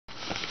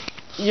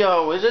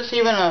Yo, is this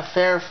even a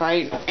fair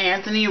fight?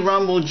 Anthony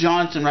Rumble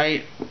Johnson,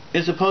 right,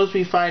 is supposed to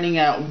be fighting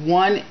at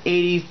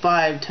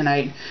 185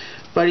 tonight,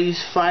 but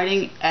he's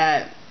fighting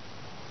at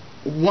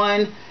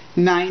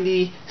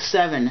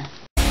 197.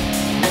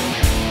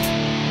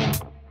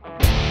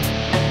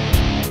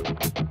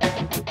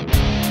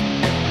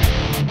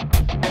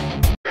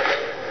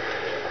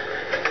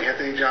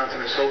 Anthony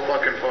Johnson is so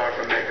fucking far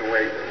from making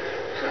weight.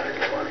 It's not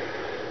even funny.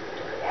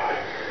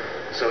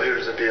 So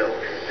here's the deal.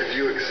 If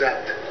you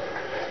accept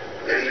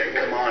that he can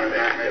come on and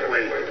not make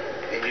weight,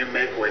 and you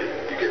make weight,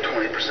 you get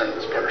 20% of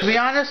this purse. To be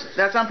honest,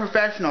 that's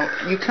unprofessional.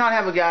 You can't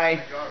have a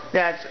guy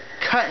that's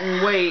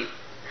cutting weight,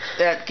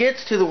 that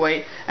gets to the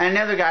weight, and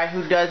another guy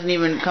who doesn't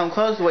even come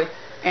close to weight,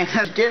 and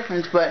has a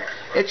difference, but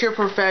it's your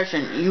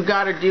profession. You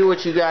gotta do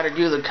what you gotta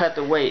do to cut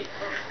the weight.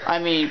 I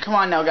mean, come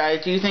on now,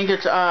 guys. Do you think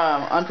it's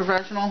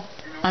unprofessional?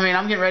 I mean,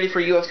 I'm getting ready for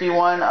UFC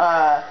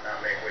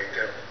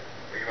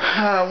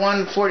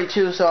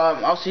 142, so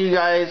I'll see you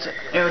guys.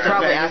 It was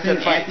probably after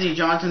the fight. Anthony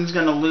Johnson's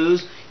gonna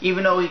lose,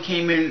 even though he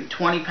came in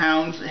 20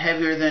 pounds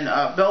heavier than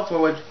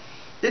Belfort, which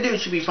the dude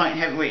should be fighting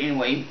heavyweight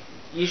anyway.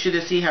 You should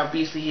just see how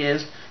beastly he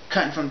is,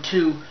 cutting from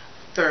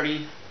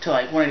 230 to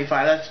like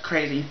 185. That's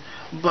crazy.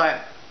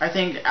 But I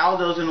think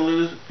Aldo's gonna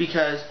lose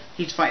because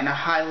he's fighting a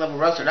high-level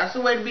wrestler. That's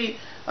the way to beat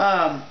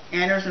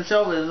Anderson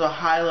Silva, is a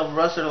high-level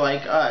wrestler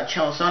like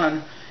Chael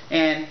Sonnen,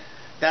 and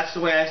that's the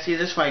way I see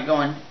this fight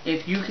going.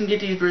 If you can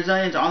get these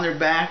Brazilians on their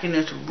back and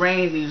just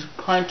rain these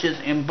punches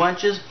and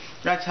bunches,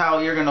 that's how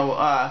you're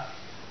gonna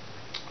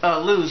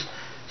lose.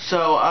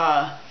 So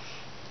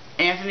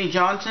Anthony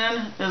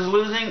Johnson is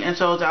losing, and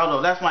so is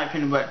Aldo. That's my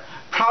opinion, but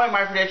probably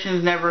my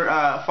predictions never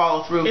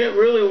follow through. It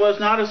really was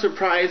not a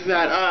surprise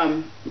that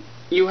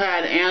you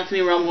had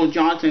Anthony Rumble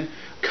Johnson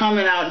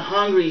coming out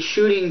hungry,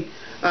 shooting,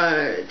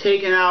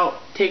 taking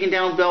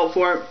down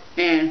Belfort,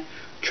 and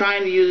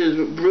trying to use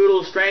his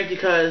brutal strength,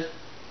 because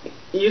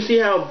you see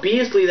how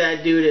beastly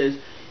that dude is.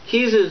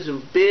 He's this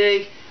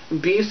big,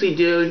 beastly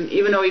dude.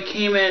 Even though he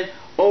came in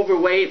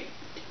overweight,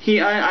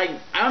 I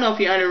don't know if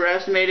he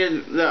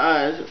underestimated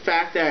the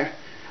fact that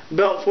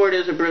Belfort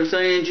is a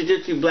Brazilian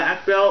Jiu-Jitsu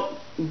black belt.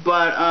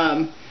 But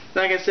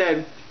like I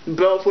said,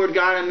 Belfort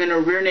got him in a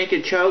rear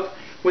naked choke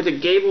with a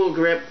gable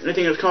grip, I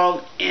think it's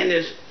called, and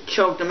just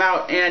choked him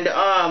out. And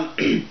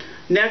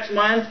next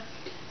month,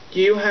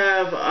 you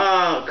have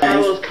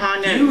Carlos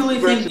Condit. Do you really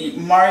think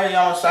Mario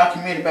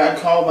Yamasaki made a bad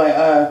call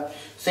by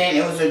saying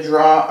it was a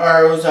draw,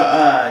 or it was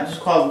a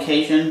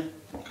disqualification?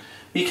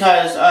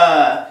 Because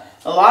a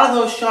lot of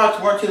those shots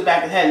weren't to the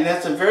back of the head, and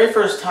that's the very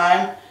first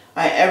time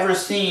I ever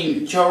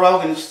seen Joe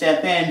Rogan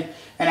step in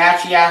and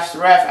actually ask the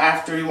ref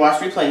after he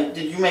watched replay,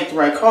 did you make the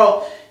right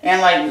call?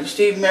 And like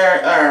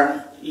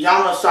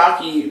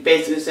Yamasaki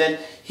basically said,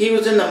 he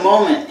was in the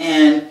moment,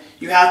 and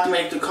you have to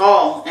make the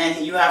call,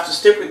 and you have to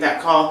stick with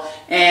that call.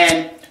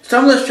 And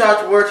some of the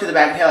shots were to the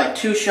back of the head, like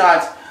 2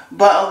 shots,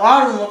 but a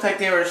lot of them looked like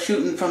they were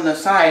shooting from the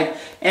side.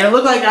 And it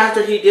looked like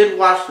after he did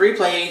watch the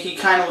replay, he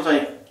kind of was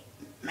like,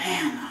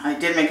 man, I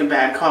did make a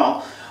bad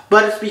call.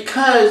 But it's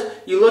because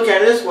you look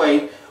at it this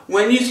way.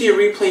 When you see a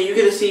replay, you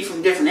get to see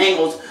from different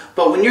angles.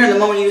 But when you're in the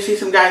moment, you see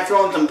some guy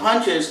throwing some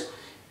punches,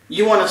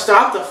 you want to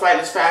stop the fight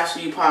as fast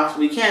as you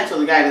possibly can so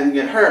the guy doesn't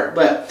get hurt.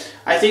 But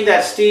I think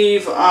that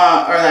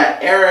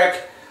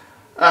Eric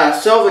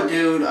Silva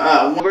dude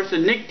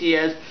versus Nick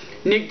Diaz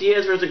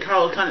versus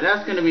Carlos Condit,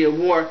 that's going to be a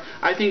war.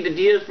 I think the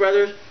Diaz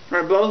brothers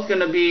are both going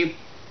to be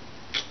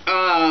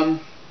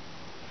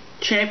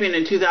champion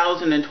in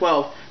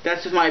 2012.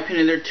 That's just my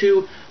opinion. They're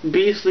 2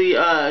 beastly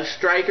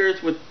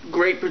strikers with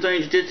great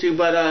Brazilian Jiu-Jitsu,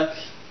 but I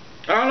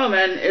don't know,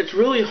 man. It's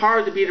really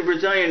hard to beat a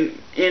Brazilian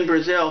in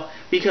Brazil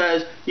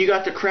because you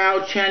got the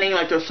crowd chanting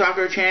like those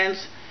soccer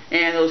chants,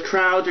 and those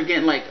crowds are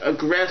getting like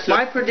aggressive.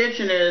 My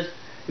prediction is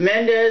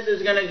Mendes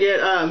is going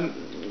to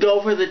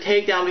go for the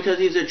takedown because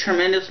he's a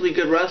tremendously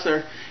good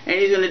wrestler, and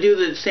he's going to do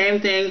the same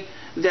thing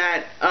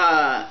that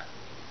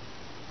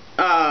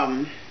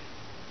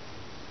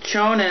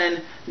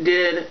Chonen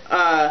did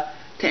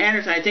to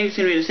Anderson. I think it's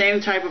going to be the same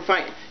type of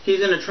fight. He's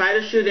going to try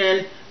to shoot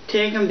in,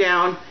 take him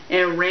down,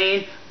 and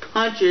rain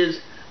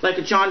punches like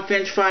a John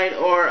Finch fight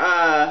or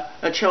a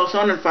Chael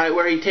Sonnen fight,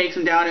 where he takes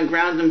him down and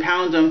grounds and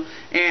pounds him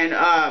and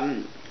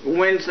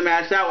wins the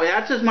match that way.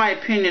 That's just my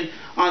opinion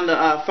on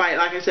the fight.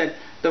 Like I said,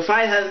 the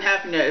fight hasn't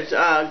happened yet. It's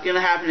going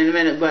to happen in a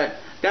minute, but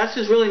that's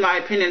just really my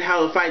opinion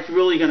how the fight's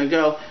really going to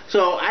go.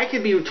 So I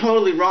could be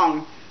totally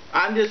wrong.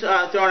 I'm just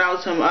throwing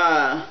out some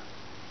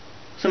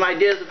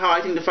ideas of how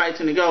I think the fight's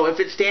going to go. If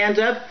it stands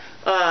up,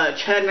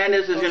 Chad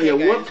Mendes is going to get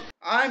whooped.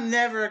 I'm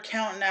never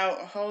counting out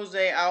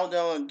Jose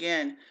Aldo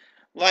again.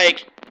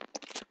 Like,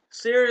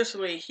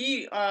 seriously,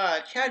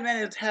 Chad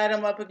Mendes had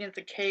him up against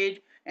the cage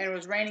and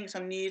was raining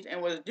some knees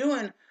and was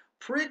doing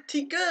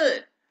pretty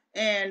good.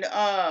 And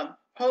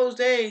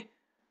Jose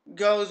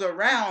goes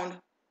around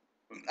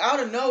out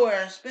of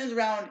nowhere and spins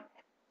around,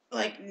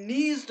 like,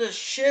 knees the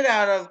shit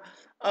out of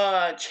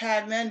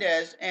Chad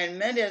Mendes, and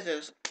Mendes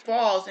just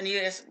falls, and he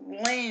just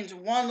lands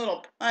one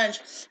little punch,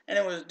 and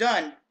it was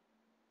done.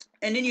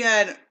 And then you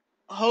had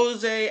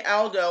Jose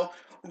Aldo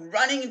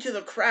running into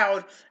the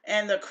crowd,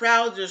 and the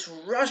crowd just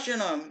rushing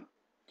him.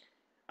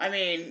 I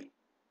mean,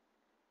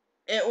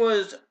 it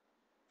was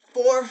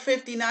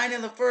 4:59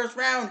 in the first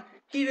round.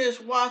 He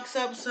just walks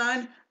up,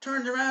 son,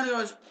 turns around and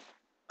goes,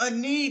 a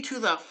knee to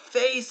the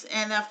face,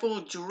 and that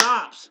fool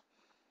drops.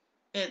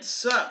 It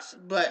sucks,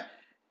 but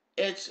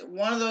it's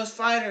one of those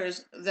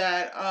fighters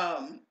that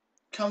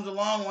comes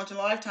along once in a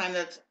lifetime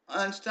that's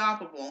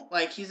unstoppable.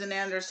 Like, he's an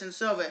Anderson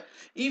Silva.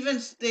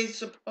 Even they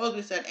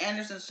supposedly said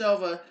Anderson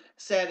Silva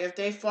said if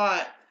they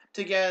fought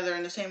together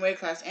in the same weight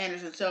class,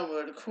 Anderson Silva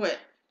would have quit.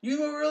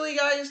 You really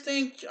guys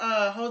think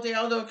Jose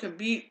Aldo could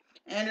beat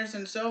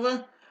Anderson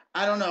Silva?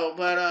 I don't know,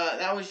 but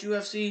that was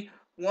UFC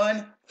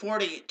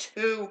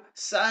 142,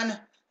 son.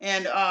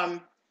 And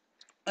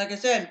like I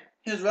said,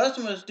 his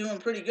wrestling was doing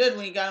pretty good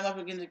when he got him up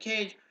against the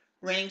cage,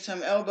 raining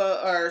some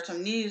elbow or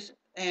some knees,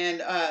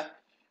 and I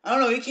don't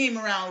know, he came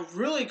around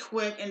really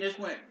quick and just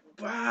went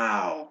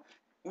bow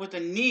with a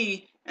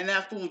knee, and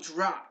that fool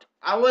dropped.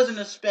 I wasn't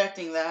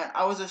expecting that.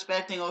 I was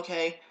expecting,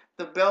 okay,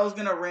 the bell's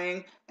gonna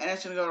ring and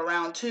it's gonna go to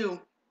round 2.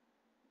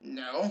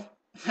 No,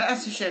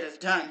 that shit is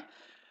done.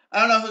 I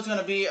don't know who's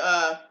gonna be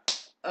a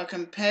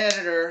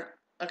contender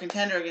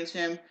against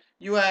him.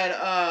 You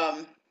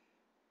had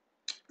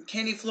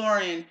Kenny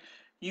Florian,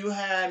 you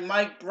had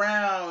Mike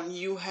Brown,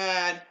 you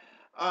had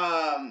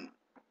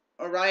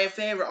Uriah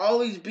Faber. All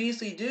these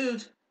beastly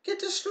dudes get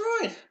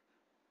destroyed.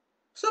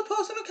 So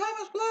post in the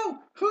comments below,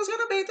 who's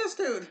gonna beat this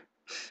dude?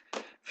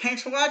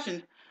 Thanks for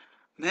watching.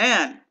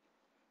 Man,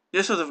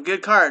 this was a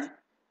good card.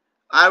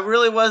 I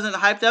really wasn't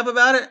hyped up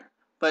about it,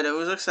 but it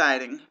was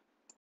exciting.